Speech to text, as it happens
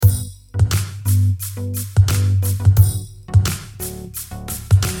I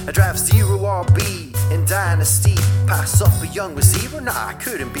draft 0 RB in Dynasty. Pass up a young receiver? Nah,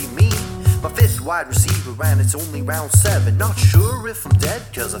 couldn't be me. My 5th wide receiver and it's only round 7. Not sure if I'm dead,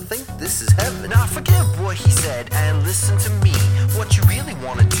 cause I think this is heaven. Now forget what he said and listen to me. What you really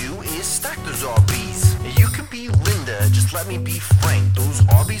wanna do is stack those RBs. You can be Linda, just let me be frank. Those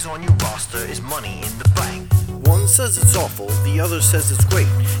RBs on your roster is money in the bank. One says it's awful, the other says it's great.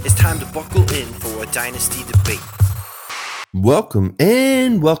 It's time to buckle in for a Dynasty debate. Welcome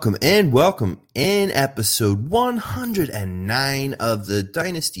in episode 109 of the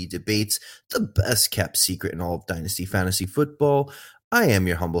Dynasty Debates, the best kept secret in all of Dynasty Fantasy Football. I am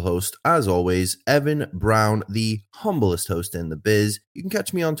your humble host, as always, Evan Brown, the humblest host in the biz. You can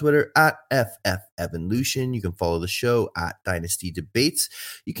catch me on Twitter at FFEvanLucian. You can follow the show at Dynasty Debates.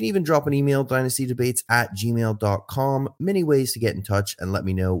 You can even drop an email, dynastydebates@gmail.com. Many ways to get in touch and let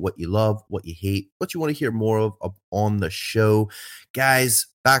me know what you love, what you hate, what you want to hear more of on the show. Guys,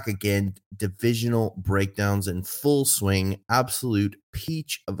 back again, divisional breakdowns in full swing. Absolute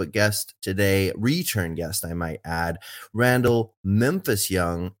peach of a guest today, return guest, I might add. Randall Memphis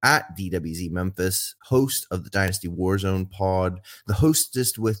Young at DWZ Memphis, host of the Dynasty Warzone pod, the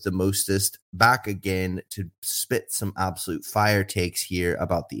hostess with the mostest, back again to spit some absolute fire takes here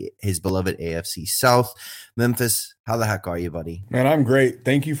about his beloved AFC South. Memphis, how the heck are you, buddy? Man, I'm great.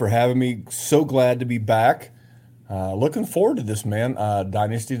 Thank you for having me. So glad to be back. Looking forward to this, man.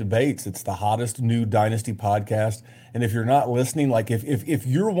 Dynasty Debates. It's the hottest new Dynasty podcast. And if you're not listening, like if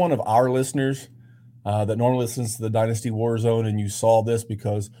you're one of our listeners that normally listens to the Dynasty Warzone and you saw this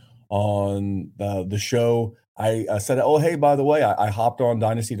because on the show, I said, oh, hey, by the way, I hopped on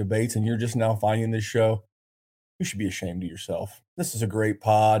Dynasty Debates and you're just now finding this show, you should be ashamed of yourself. This is a great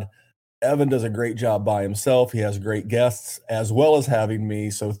pod. Evan does a great job by himself. He has great guests as well as having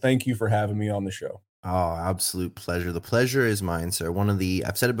me. So thank you for having me on the show. Oh, absolute pleasure. The pleasure is mine, sir.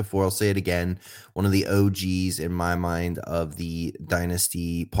 I've said it before, I'll say it again, one of the OGs in my mind of the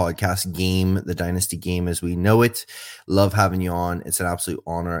Dynasty podcast game, the Dynasty game as we know it. Love having you on. It's an absolute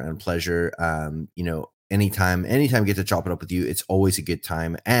honor and pleasure. Anytime I get to chop it up with you, it's always a good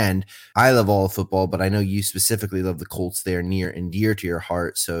time. And I love all of football, but I know you specifically love the Colts. They're near and dear to your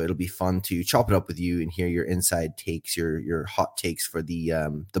heart. So it'll be fun to chop it up with you and hear your inside takes, your hot takes for the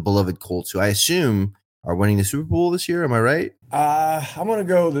beloved Colts, who I assume are winning the Super Bowl this year. Am I right? I'm going to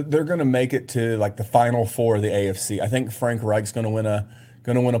go that they're going to make it to like the final four of the AFC. I think Frank Reich's going to win a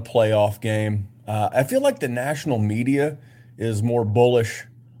playoff game. I feel like the national media is more bullish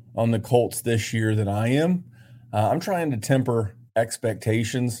on the Colts this year than I am. I'm trying to temper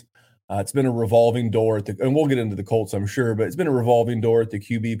expectations. It's been a revolving door and we'll get into the Colts, I'm sure, but it's been a revolving door at the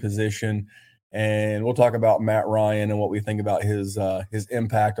QB position. And we'll talk about Matt Ryan and what we think about his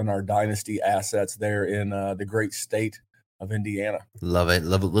impact on our dynasty assets there in the great state of Indiana. Love it.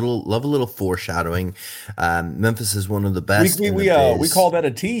 Love a little foreshadowing. Memphis is one of the best. We call that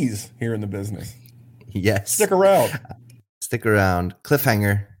a tease here in the business. Yes. Stick around.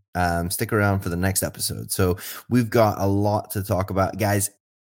 Cliffhanger. Stick around for the next episode. So we've got a lot to talk about, guys.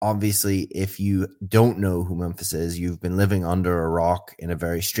 Obviously, if you don't know who Memphis is, you've been living under a rock in a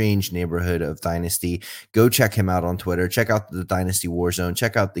very strange neighborhood of Dynasty. Go check him out on Twitter. Check out the Dynasty Warzone.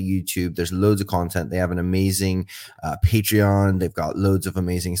 Check out the YouTube. There's loads of content. They have an amazing Patreon. They've got loads of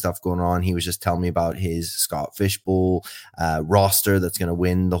amazing stuff going on. He was just telling me about his Scott Fishbowl roster that's going to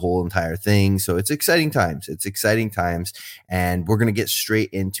win the whole entire thing. So it's exciting times. And we're going to get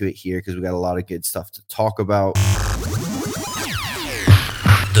straight into it here because we got a lot of good stuff to talk about.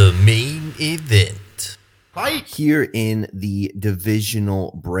 The main event. Here in the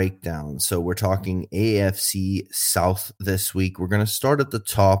divisional breakdown. So we're talking AFC South this week. We're going to start at the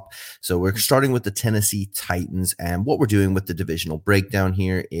top. So we're starting with the Tennessee Titans. And what we're doing with the divisional breakdown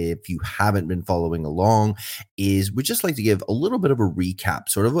here, if you haven't been following along, is we just like to give a little bit of a recap,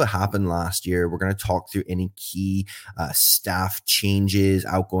 sort of what happened last year. We're going to talk through any key staff changes,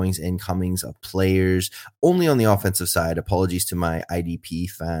 outgoings, incomings of players, only on the offensive side. Apologies to my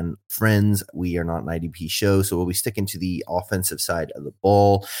IDP fan friends. We are not an IDP show, so we'll be sticking to the offensive side of the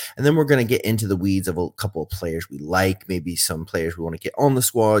ball. And then we're going to get into the weeds of a couple of players we like, maybe some players we want to get on the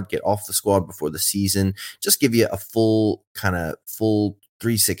squad, get off the squad before the season, just give you a full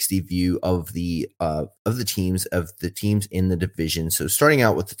 360 view of the teams in the division. So starting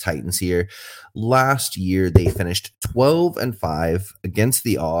out with the Titans here, last year they finished 12-5 against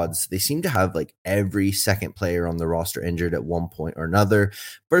the odds. They seem to have like every second player on the roster injured at one point or another.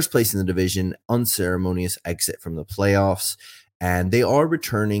 First place in the division, unceremonious exit from the playoffs. And they are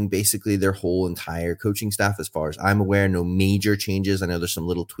returning basically their whole entire coaching staff as far as I'm aware. No major changes. I know there's some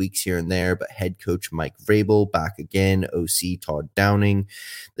little tweaks here and there, but head coach Mike Vrabel back again, OC Todd Downing.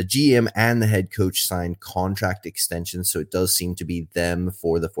 The GM and the head coach signed contract extensions, so it does seem to be them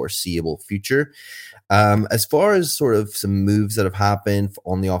for the foreseeable future. As far as sort of some moves that have happened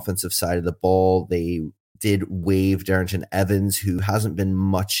on the offensive side of the ball, they did waive Darrington Evans, who hasn't been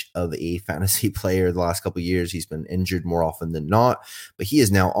much of a fantasy player the last couple of years. He's been injured more often than not, but he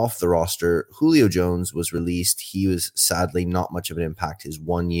is now off the roster. Julio Jones was released. He was sadly not much of an impact his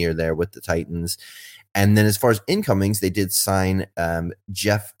 1 year there with the Titans. And then as far as incomings, they did sign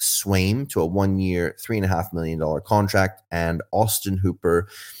Jeff Swaim to a 1 year, $3.5 million contract, and Austin Hooper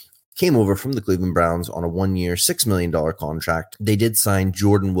came over from the Cleveland Browns on a 1 year, $6 million contract. They did sign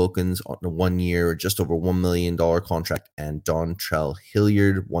Jordan Wilkins on a 1 year, just over $1 million contract, and Dontrell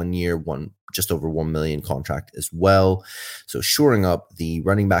Hilliard 1 year, just over $1 million contract as well. So shoring up the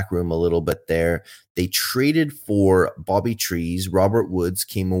running back room a little bit there. They traded for Bobby Trees. Robert Woods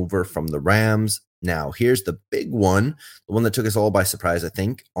came over from the Rams. Now, here's the big one, the one that took us all by surprise, I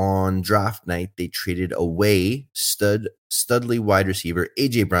think. On draft night, they traded away Studley wide receiver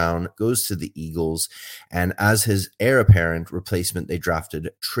A.J. Brown, goes to the Eagles, and as his heir apparent replacement, they drafted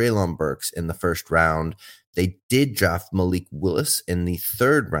Treylon Burks in the first round. They did draft Malik Willis in the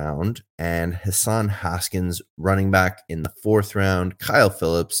third round, and Hassan Haskins, running back, in the fourth round, Kyle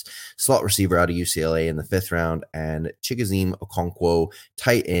Phillips, slot receiver out of UCLA, in the fifth round, and Chigoziem Okonkwo,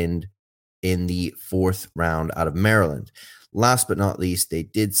 tight end, in the fourth round out of Maryland. Last but not least, they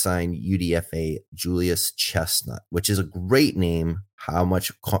did sign UDFA Julius Chestnut, which is a great name. How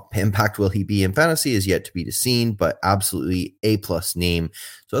much impact will he be in fantasy is yet to be seen, but absolutely A-plus name.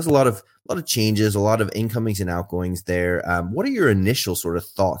 So that's a lot of changes, a lot of incomings and outgoings there. What are your initial sort of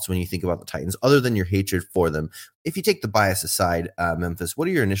thoughts when you think about the Titans, other than your hatred for them? If you take the bias aside, Memphis, what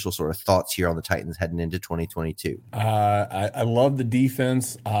are your initial sort of thoughts here on the Titans heading into 2022? I love the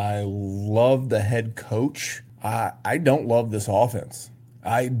defense. I love the head coach. I don't love this offense.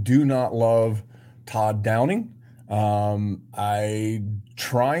 I do not love Todd Downing. I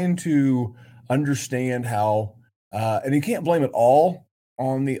trying to understand how, and you can't blame it all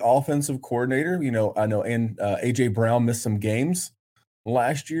on the offensive coordinator. You know, I know, and A.J. Brown missed some games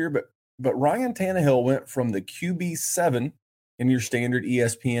last year, but Ryan Tannehill went from the QB7 in your standard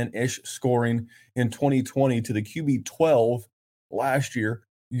ESPN-ish scoring in 2020 to the QB12 last year.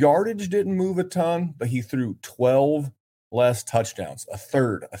 Yardage didn't move a ton, but he threw 12 less touchdowns, a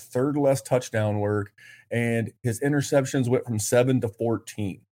third less touchdown work, and his interceptions went from 7 to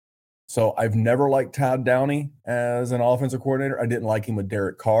 14. So I've never liked Todd Downing as an offensive coordinator. I didn't like him with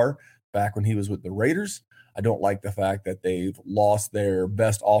Derek Carr back when he was with the Raiders. I don't like the fact that they've lost their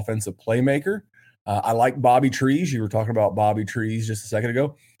best offensive playmaker. I like Bobby Trees. You were talking about Bobby Trees just a second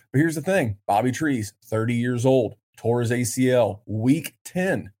ago. But here's the thing. Bobby Trees, 30 years old, tore his ACL, week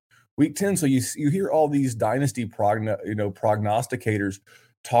 10. So you hear all these dynasty prognosticators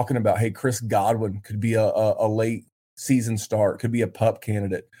talking about, hey, Chris Godwin could be a late season start, could be a pup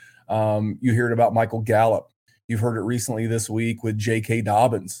candidate. You heard about Michael Gallup. You've heard it recently this week with J.K.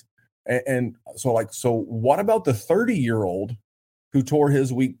 Dobbins. And so what about the 30-year-old who tore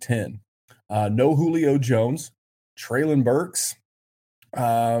his week 10? No Julio Jones, Treylon Burks.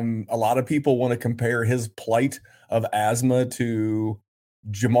 A lot of people want to compare his plight of asthma to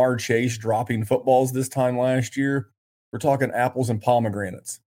Jamar Chase dropping footballs this time last year. We're talking apples and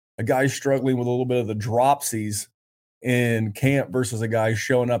pomegranates. A guy struggling with a little bit of the dropsies in camp versus a guy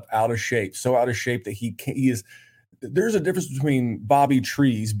showing up out of shape, so out of shape that he is. There's a difference between Bobby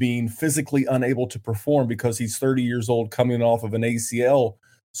Trees being physically unable to perform because he's 30 years old coming off of an ACL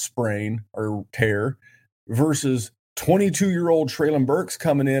sprain or tear versus 22-year-old Treylon Burks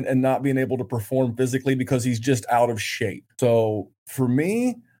coming in and not being able to perform physically because he's just out of shape. So for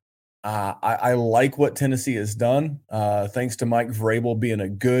me, I like what Tennessee has done. Thanks to Mike Vrabel being a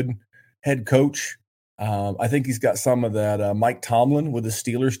good head coach. I think he's got some of that Mike Tomlin with the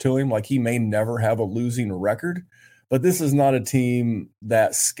Steelers to him. Like, he may never have a losing record, but this is not a team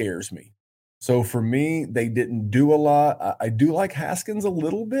that scares me. So for me, they didn't do a lot. I do like Haskins a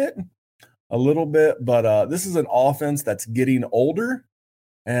little bit, but this is an offense that's getting older.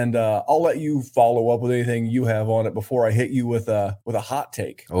 And I'll let you follow up with anything you have on it before I hit you with a hot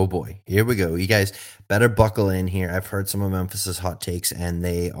take. Oh boy, here we go. You guys better buckle in here. I've heard some of Memphis's hot takes and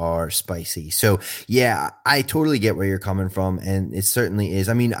they are spicy. So yeah, I totally get where you're coming from. And it certainly is.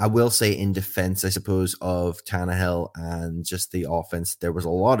 I mean, I will say in defense, I suppose, of Tannehill and just the offense, there was a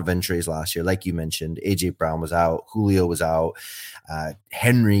lot of injuries last year. Like you mentioned, AJ Brown was out, Julio was out,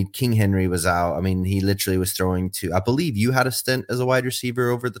 King Henry was out. I mean, he literally was throwing to, I believe you had a stint as a wide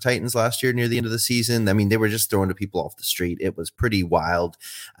receiver over the Titans last year near the end of the season. I mean, they were just throwing to people off the street. It was pretty wild.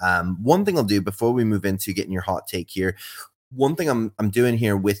 One thing I'll do before we move into getting your hot take here, one thing I'm doing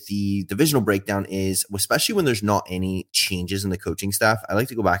here with the divisional breakdown is, especially when there's not any changes in the coaching staff, I like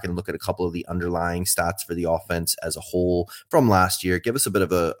to go back and look at a couple of the underlying stats for the offense as a whole from last year. Give us a bit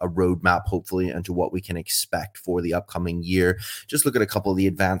of a roadmap, hopefully, into what we can expect for the upcoming year. Just look at a couple of the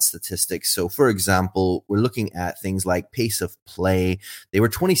advanced statistics. So, for example, we're looking at things like pace of play. They were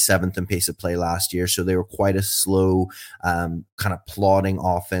 27th in pace of play last year, so they were quite a slow, kind of plodding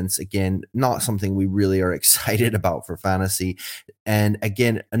offense. Again, not something we really are excited about for fantasy. And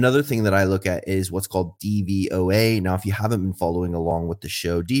again, another thing that I look at is what's called DVOA. Now, if you haven't been following along with the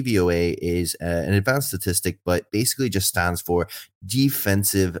show, DVOA is an advanced statistic, but basically just stands for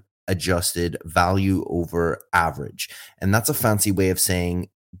defensive adjusted value over average. And that's a fancy way of saying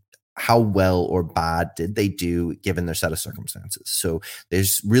how well or bad did they do given their set of circumstances. So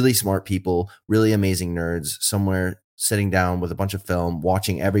there's really smart people, really amazing nerds somewhere sitting down with a bunch of film,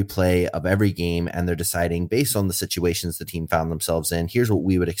 watching every play of every game, and they're deciding based on the situations the team found themselves in, here's what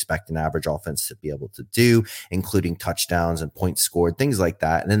we would expect an average offense to be able to do, including touchdowns and points scored, things like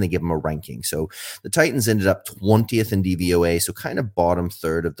that. And then they give them a ranking. So the Titans ended up 20th in DVOA, so kind of bottom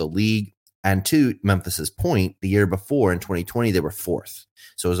third of the league. And to Memphis's point, the year before in 2020, they were fourth.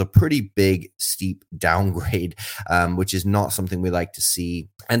 So it was a pretty big, steep downgrade, which is not something we like to see.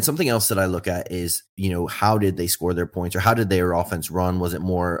 And something else that I look at is, how did they score their points, or how did their offense run? Was it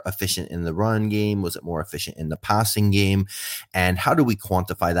more efficient in the run game? Was it more efficient in the passing game? And how do we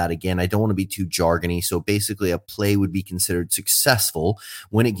quantify that? Again, I don't want to be too jargony. So basically a play would be considered successful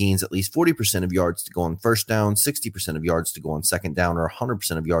when it gains at least 40% of yards to go on first down, 60% of yards to go on second down, or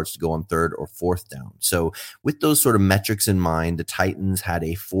 100% of yards to go on third or fourth down. So with those sort of metrics in mind, the Titans had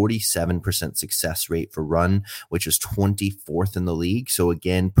a 47% success rate for run, which was 24th in the league. So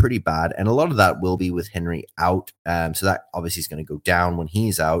again, pretty bad. And a lot of that will be with Henry out. So that obviously is going to go down when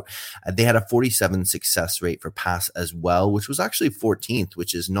he's out. They had a 47 success rate for pass as well, which was actually 14th,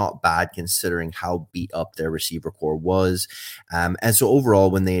 which is not bad considering how beat up their receiver core was. And so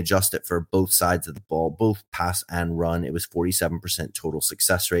overall, when they adjust it for both sides of the ball, both pass and run, it was 47% total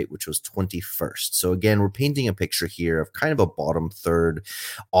success rate, which was 21st. So again, we're painting a picture here of kind of a bottom third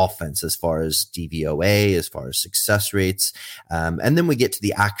offense as far as DVOA, as far as success rates. And then we get to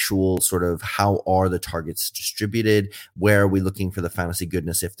the actual sort of how are the targets distributed? Where are we looking for the fantasy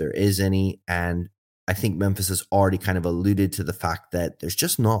goodness, if there is any? And I think Memphis has already kind of alluded to the fact that there's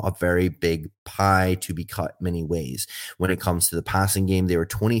just not a very big pie to be cut many ways. When it comes to the passing game, they were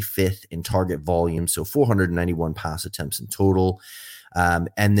 25th in target volume, so 491 pass attempts in total.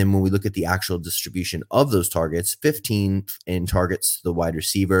 And then when we look at the actual distribution of those targets, 15th in targets to the wide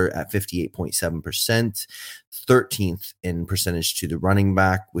receiver at 58.7%, 13th in percentage to the running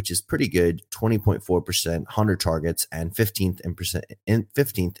back, which is pretty good, 20.4%, 100 targets, and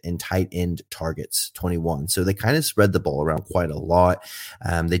 15th in tight end targets, 21. So they kind of spread the ball around quite a lot.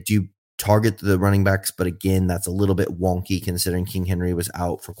 They do target the running backs, but again, that's a little bit wonky considering King Henry was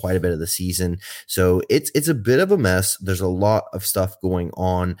out for quite a bit of the season. So it's a bit of a mess. There's a lot of stuff going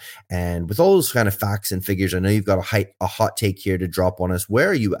on, and with all those kind of facts and figures, I know you've got a hot take here to drop on us. Where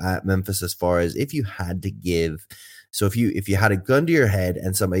are you at, Memphis, as far as if you had to give? So if you had a gun to your head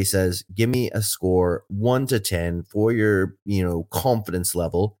and somebody says, give me a score 1 to 10 for your, confidence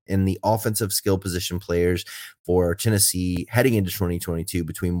level in the offensive skill position players for Tennessee heading into 2022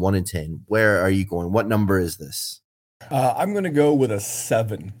 between 1 and 10, where are you going? What number is this? I'm going to go with a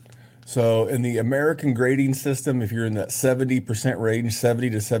 7. So in the American grading system, if you're in that 70% range, 70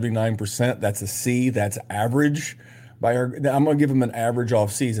 to 79%, that's a C. That's average. I'm going to give them an average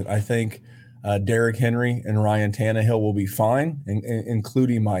off season. I think Derrick Henry and Ryan Tannehill will be fine,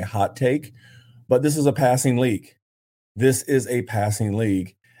 including my hot take. But this is a passing league. This is a passing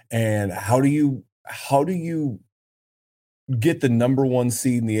league. And how do you get the number one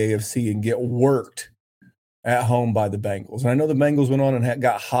seed in the AFC and get worked at home by the Bengals? And I know the Bengals went on and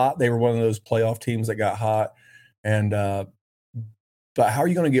got hot. They were one of those playoff teams that got hot. And but how are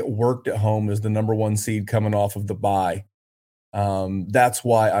you going to get worked at home as the number one seed coming off of the bye That's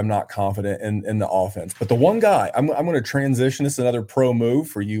why I'm not confident in the offense. But the one guy, I'm going to transition. This is another pro move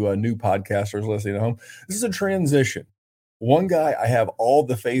for you new podcasters listening at home. This is a transition. One guy I have all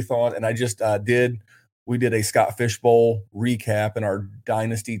the faith on, and I just we did a Scott Fishbowl recap in our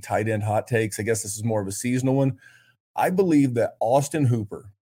Dynasty tight end hot takes. I guess this is more of a seasonal one. I believe that Austin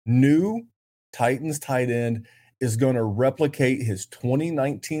Hooper, new Titans tight end, is going to replicate his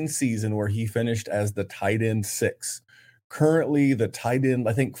 2019 season where he finished as the tight end 6. Currently, the tight end,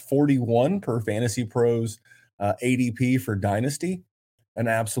 I think 41 per Fantasy Pros ADP for Dynasty, an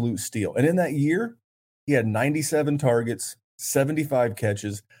absolute steal. And in that year, he had 97 targets, 75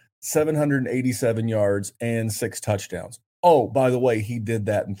 catches, 787 yards, and 6 touchdowns. Oh, by the way, he did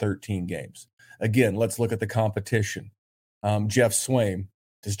that in 13 games. Again, let's look at the competition. Jeff Swaim.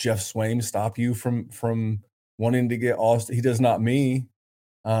 Does Jeff Swaim stop you from wanting to get Austin? He does not me.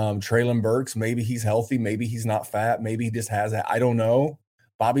 Treylon Burks, maybe he's healthy, maybe he's not fat, maybe he just has that. I don't know.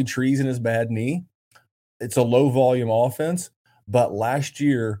 Bobby Trees in his bad knee. It's a low volume offense, but last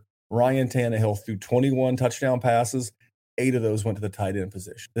year, Ryan Tannehill threw 21 touchdown passes. 8 of those went to the tight end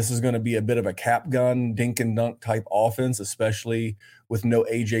position. This is going to be a bit of a cap gun, dink and dunk type offense, especially with no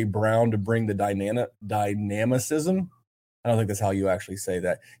A.J. Brown to bring the dynamicism. I don't think that's how you actually say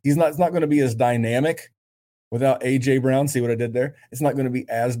that. It's not going to be as dynamic without A.J. Brown. See what I did there? It's not going to be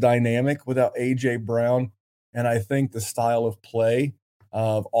as dynamic without A.J. Brown. And I think the style of play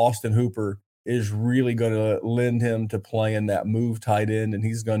of Austin Hooper is really going to lend him to playing that move tight end, and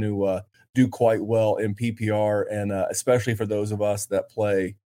he's going to do quite well in PPR, and especially for those of us that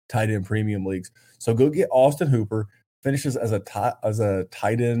play tight end premium leagues. So go get Austin Hooper, finishes as a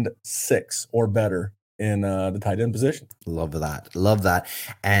tight end 6 or better in the tight end position. Love that.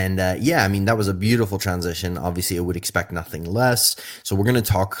 And yeah, I mean, that was a beautiful transition. Obviously, I would expect nothing less. So we're going to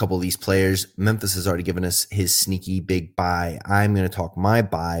talk a couple of these players. Memphis has already given us his sneaky big buy. I'm going to talk my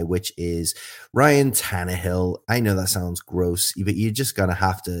buy, which is Ryan Tannehill. I know that sounds gross, but you're just going to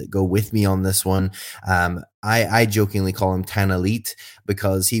have to go with me on this one. I jokingly call him Tan Elite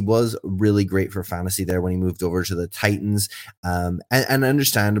because he was really great for fantasy there when he moved over to the Titans. And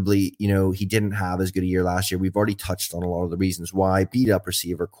understandably, you know, he didn't have as good a year last year. We've already touched on a lot of the reasons why. Beat up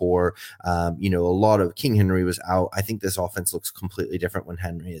receiver core. You know, a lot of King Henry was out. I think this offense looks completely different when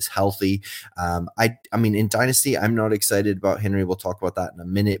Henry is healthy. I mean, in Dynasty, I'm not excited about Henry. We'll talk about that in a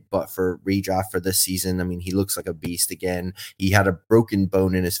minute. But for redraft for this season, I mean, he looks like a beast again. He had a broken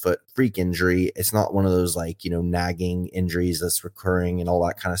bone in his foot, freak injury. It's not one of those like, you know, nagging injuries that's recurring and all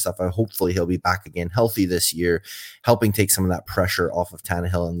that kind of stuff. Hopefully he'll be back again healthy this year, helping take some of that pressure off of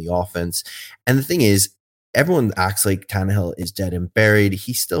Tannehill in the offense. And the thing is, everyone acts like Tannehill is dead and buried.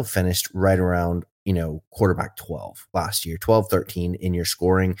 He still finished right around, you know, quarterback 12 last year, 12, 13 in your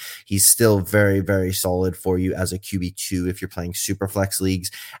scoring. He's still very, very solid for you as a QB2 if you're playing super flex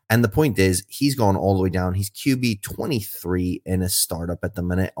leagues. And the point is, he's gone all the way down. He's QB 23 in a startup at the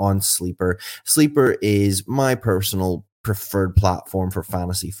minute on Sleeper. Sleeper is my personal preferred platform for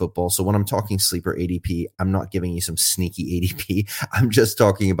fantasy football. So when I'm talking Sleeper ADP, I'm not giving you some sneaky ADP. I'm just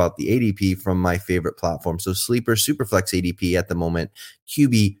talking about the ADP from my favorite platform. So Sleeper Superflex ADP at the moment,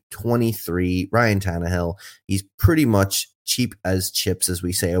 QB 23, Ryan Tannehill. He's pretty much cheap as chips, as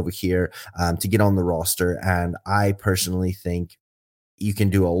we say over here, to get on the roster. And I personally think you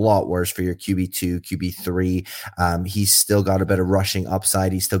can do a lot worse for your QB2, QB3. He's still got a bit of rushing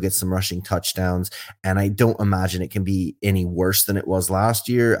upside. He still gets some rushing touchdowns. And I don't imagine it can be any worse than it was last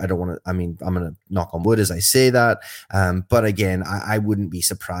year. I don't want to, I mean, I'm going to knock on wood as I say that. But again, I wouldn't be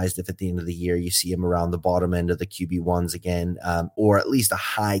surprised if at the end of the year you see him around the bottom end of the QB1s again, or at least a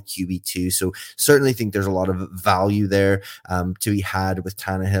high QB2. So certainly think there's a lot of value there to be had with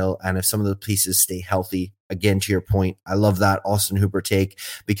Tannehill. And if some of the pieces stay healthy, again, to your point, I love that Austin Hooper take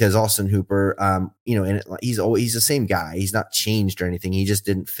because Austin Hooper, you know, and he's the same guy. He's not changed or anything. He just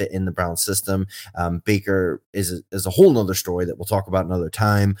didn't fit in the Browns system. Baker is a whole nother story that we'll talk about another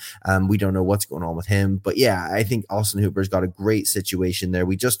time. We don't know what's going on with him, but yeah, I think Austin Hooper's got a great situation there.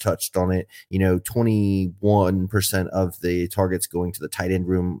 We just touched on it. You know, 21% of the targets going to the tight end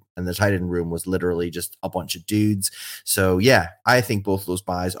room, and the tight end room was literally just a bunch of dudes. So yeah, I think both of those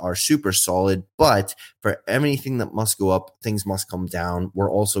buys are super solid, but for anything that must go up, things must come down.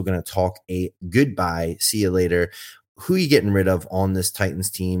 We're also going to talk a goodbye. See you later. Who are you getting rid of on this Titans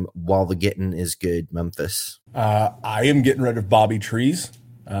team while the getting is good, Memphis? I am getting rid of Bobby Trees.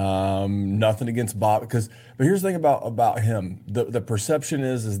 Nothing against Bob, but here's the thing about him. The perception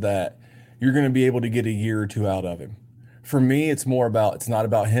is that you're going to be able to get a year or two out of him. For me, it's not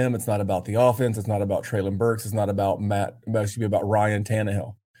about him. It's not about the offense. It's not about Treylon Burks. It's not about about Ryan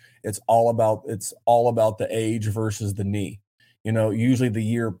Tannehill. It's all about the age versus the knee. Usually the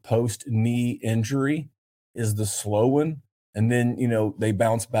year post knee injury is the slow one. And then, they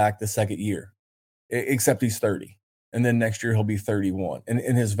bounce back the second year, except he's 30. And then next year he'll be 31 and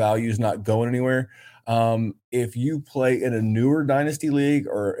his value is not going anywhere. If you play in a newer dynasty league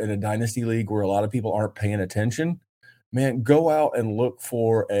or in a dynasty league where a lot of people aren't paying attention, man, go out and look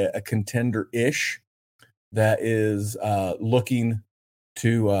for a contender-ish that is looking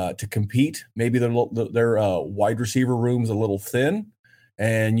to compete. Maybe their wide receiver room's a little thin,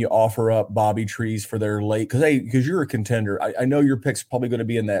 and you offer up Bobby Trees for their late because you're a contender. I know your pick's probably going to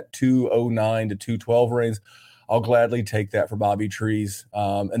be in that 209 to 212 range. I'll gladly take that for Bobby Trees,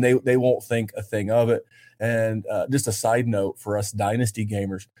 and they won't think a thing of it. And just a side note for us dynasty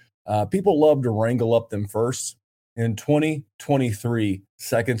gamers, people love to wrangle up them firsts. In 2023,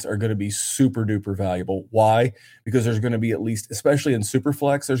 seconds are going to be super duper valuable. Why? Because there's going to be at least, especially in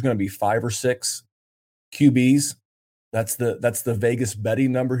Superflex, there's going to be 5 or 6 QBs. That's the Vegas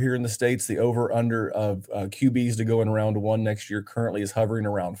betting number here in the States. The over under of QBs to go in round 1 next year currently is hovering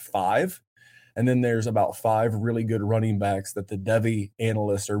around 5. And then there's about 5 really good running backs that the Devy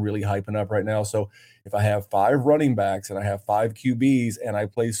analysts are really hyping up right now. So if I have 5 running backs and I have 5 QBs and I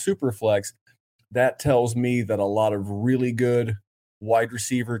play Superflex, that tells me that a lot of really good wide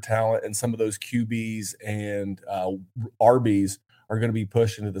receiver talent and some of those QBs and RBs are going to be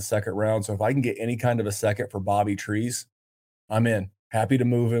pushed into the second round. So if I can get any kind of a second for Bobby Trees, I'm in. Happy to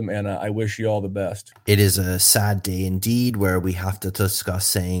move him, and I wish you all the best. It is a sad day indeed where we have to discuss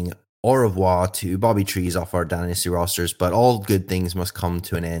saying au revoir to Bobby Trees off our dynasty rosters, but all good things must come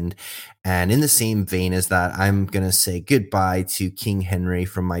to an end. And in the same vein as that, I'm going to say goodbye to King Henry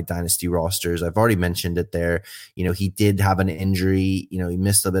from my dynasty rosters. I've already mentioned it there. He did have an injury. He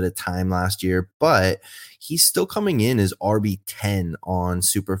missed a bit of time last year, but he's still coming in as RB10 on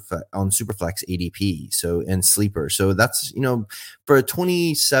Superflex ADP. So, and sleeper. So that's, for a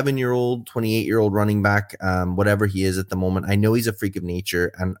 27-year-old, 28-year-old running back, whatever he is at the moment, I know he's a freak of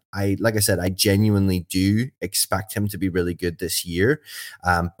nature. And like I said, I genuinely do expect him to be really good this year.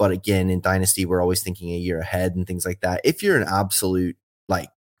 But again, in Dynasty, we're always thinking a year ahead and things like that. If you're an absolute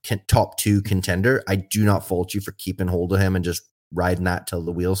top 2 contender, I do not fault you for keeping hold of him and just riding that till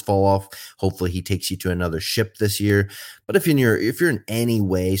the wheels fall off. Hopefully he takes you to another ship this year. But if you're in any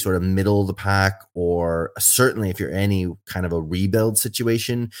way sort of middle of the pack, or certainly if you're any kind of a rebuild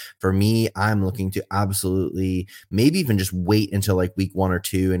situation, for me, I'm looking to absolutely maybe even just wait until week 1 or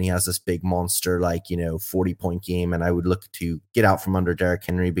 2 and he has this big monster 40-point game, and I would look to get out from under Derrick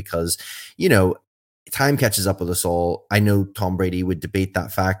Henry because time catches up with us all. I know Tom Brady would debate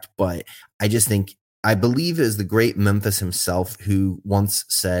that fact, but I believe it is the great Memphis himself who once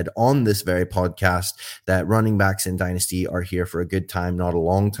said on this very podcast that running backs in Dynasty are here for a good time, not a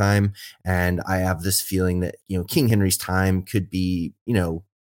long time. And I have this feeling that, King Henry's time could be,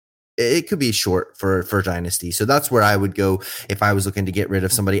 it could be short for Dynasty. So that's where I would go if I was looking to get rid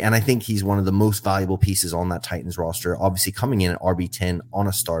of somebody. And I think he's one of the most valuable pieces on that Titans roster, obviously coming in at RB10 on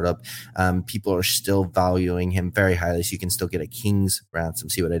a startup. People are still valuing him very highly. So you can still get a king's ransom.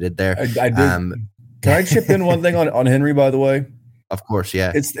 See what I did there? I did. Can I chip in one thing on Henry, by the way? Of course,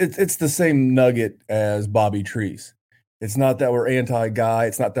 yeah. It's the same nugget as Bobby Trees. It's not that we're anti-guy.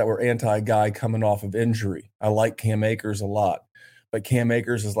 It's not that we're anti-guy coming off of injury. I like Cam Akers a lot, but Cam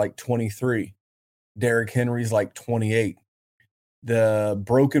Akers is 23. Derrick Henry's 28. The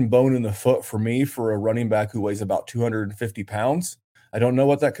broken bone in the foot for me for a running back who weighs about 250 pounds, I don't know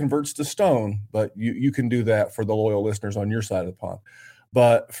what that converts to stone, but you can do that for the loyal listeners on your side of the pond.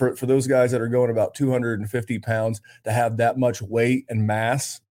 But for those guys that are going about 250 pounds to have that much weight and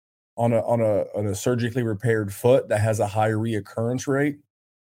mass on a surgically repaired foot that has a high reoccurrence rate,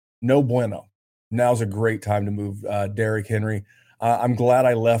 no bueno. Now's a great time to move Derrick Henry. I'm glad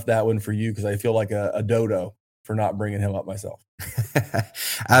I left that one for you because I feel like a dodo for not bringing him up myself.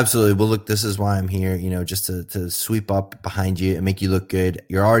 Absolutely. Well, look, this is why I'm here, just to sweep up behind you and make you look good.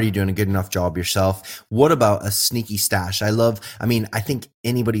 You're already doing a good enough job yourself. What about a sneaky stash? I think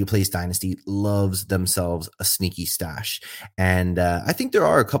anybody who plays Dynasty loves themselves a sneaky stash. And I think there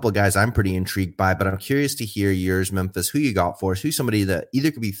are a couple of guys I'm pretty intrigued by, but I'm curious to hear yours, Memphis, who you got for us, who's somebody that either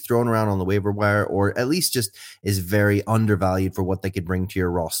could be thrown around on the waiver wire or at least just is very undervalued for what they could bring to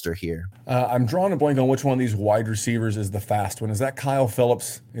your roster here. I'm drawing a blank on which one of these wide receivers is the fast one. Is that Kyle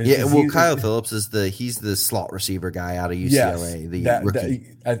Phillips? Kyle Phillips he's the slot receiver guy out of UCLA. Yes, rookie.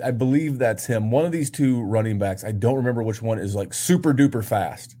 I believe that's him. One of these 2 running backs, I don't remember which one, is super duper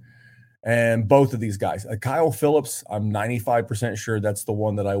fast. And both of these guys, Kyle Phillips, I'm 95% sure that's the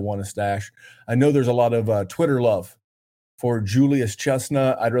one that I want to stash. I know there's a lot of Twitter love for Julius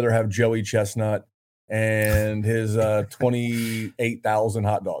Chestnut. I'd rather have Joey Chestnut. and his 28,000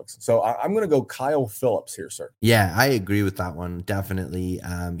 hot dogs. So I'm going to go Kyle Phillips here, sir. Yeah, I agree with that one. Definitely.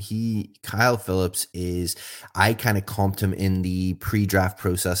 Kyle Phillips I kind of comped him in the pre-draft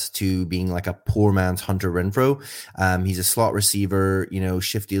process to being like a poor man's Hunter Renfrow. He's a slot receiver,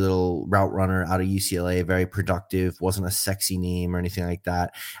 shifty little route runner out of UCLA, very productive, wasn't a sexy name or anything like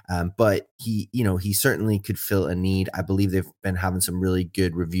that. But he certainly could fill a need. I believe they've been having some really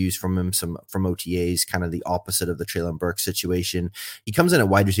good reviews from him, from OTAs, kind of the opposite of the Treylon Burks situation. He comes in at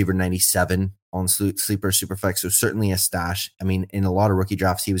wide receiver 97 on Sleeper Superflex, so certainly a stash. I mean, in a lot of rookie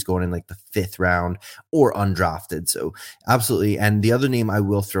drafts, he was going in like the 5th round or undrafted. So absolutely. And the other name I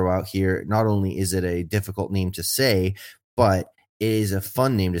will throw out here, not only is it a difficult name to say, but it is a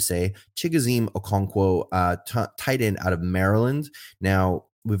fun name to say. Chigoziem Okonkwo, tight end out of Maryland. Now,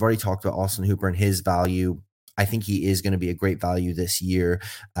 we've already talked about Austin Hooper and his value. I think he is going to be a great value this year.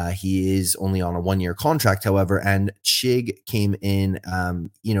 He is only on a 1-year contract, however, and Chig came in,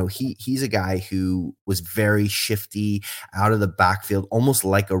 he's a guy who was very shifty out of the backfield, almost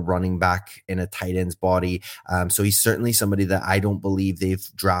like a running back in a tight end's body. So he's certainly somebody that I don't believe they've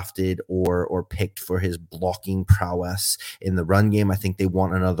drafted or picked for his blocking prowess in the run game. I think they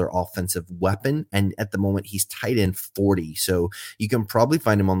want another offensive weapon. And at the moment, he's tight end 40. So you can probably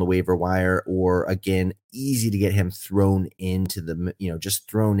find him on the waiver wire, or again, easy to get him thrown into the,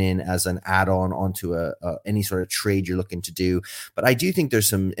 just thrown in as an add-on onto any sort of trade you're looking to do. But I do think there's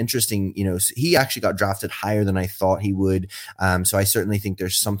some interesting, he actually got drafted higher than I thought he would. So I certainly think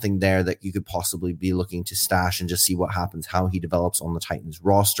there's something there that you could possibly be looking to stash and just see what happens, how he develops on the Titans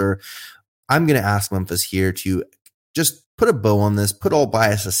roster. I'm going to ask Memphis here to just put a bow on this, put all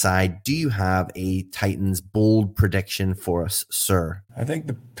bias aside. Do you have a Titans bold prediction for us, sir? I think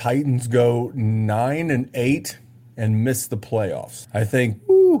the Titans go 9-8 and miss the playoffs. I think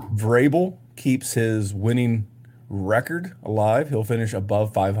Vrabel keeps his winning record alive. He'll finish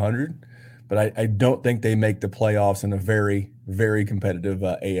above 500, but I don't think they make the playoffs in a very, very competitive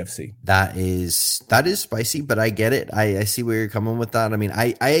AFC. That is spicy, but I get it. I see where you're coming with that. I mean,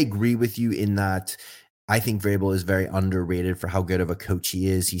 I agree with you in that. I think Vrabel is very underrated for how good of a coach he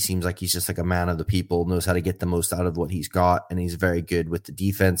is. He seems like he's just like a man of the people, knows how to get the most out of what he's got, and he's very good with the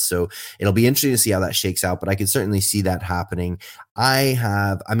defense. So it'll be interesting to see how that shakes out, but I can certainly see that happening.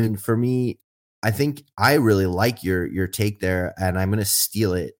 For me, I think I really like your take there, and I'm going to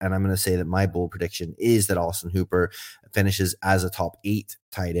steal it, and I'm going to say that my bold prediction is that Austin Hooper finishes as a top 8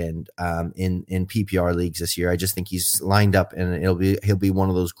 tight end in PPR leagues this year. I just think he's lined up, and he'll be one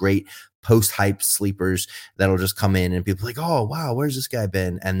of those great post-hype sleepers that'll just come in and people are like, oh, wow, where's this guy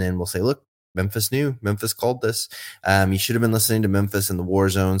been? And then we'll say, look, Memphis knew. Memphis called this. You should have been listening to Memphis in the war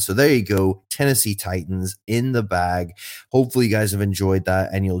zone. So there you go. Tennessee Titans in the bag. Hopefully you guys have enjoyed that,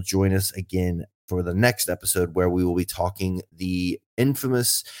 and you'll join us again for the next episode, where we will be talking the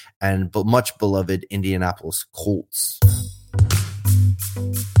infamous and much beloved Indianapolis Colts.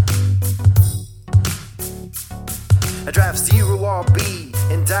 I draft 0 RB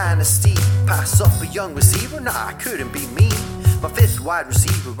in Dynasty. Pass up a young receiver? Nah, couldn't be me. My 5th wide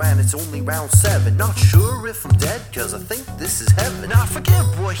receiver, and it's only round 7. Not sure if I'm dead, cause I think this is heaven. Now forget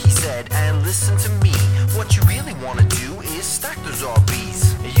what he said and listen to me. What you really wanna do is stack those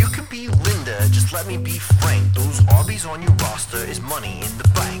RBs. You can be Linda, just let me be frank. Those RBs on your roster is money in the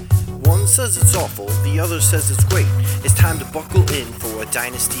bank. One says it's awful, the other says it's great. It's time to buckle in for a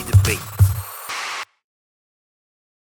dynasty debate.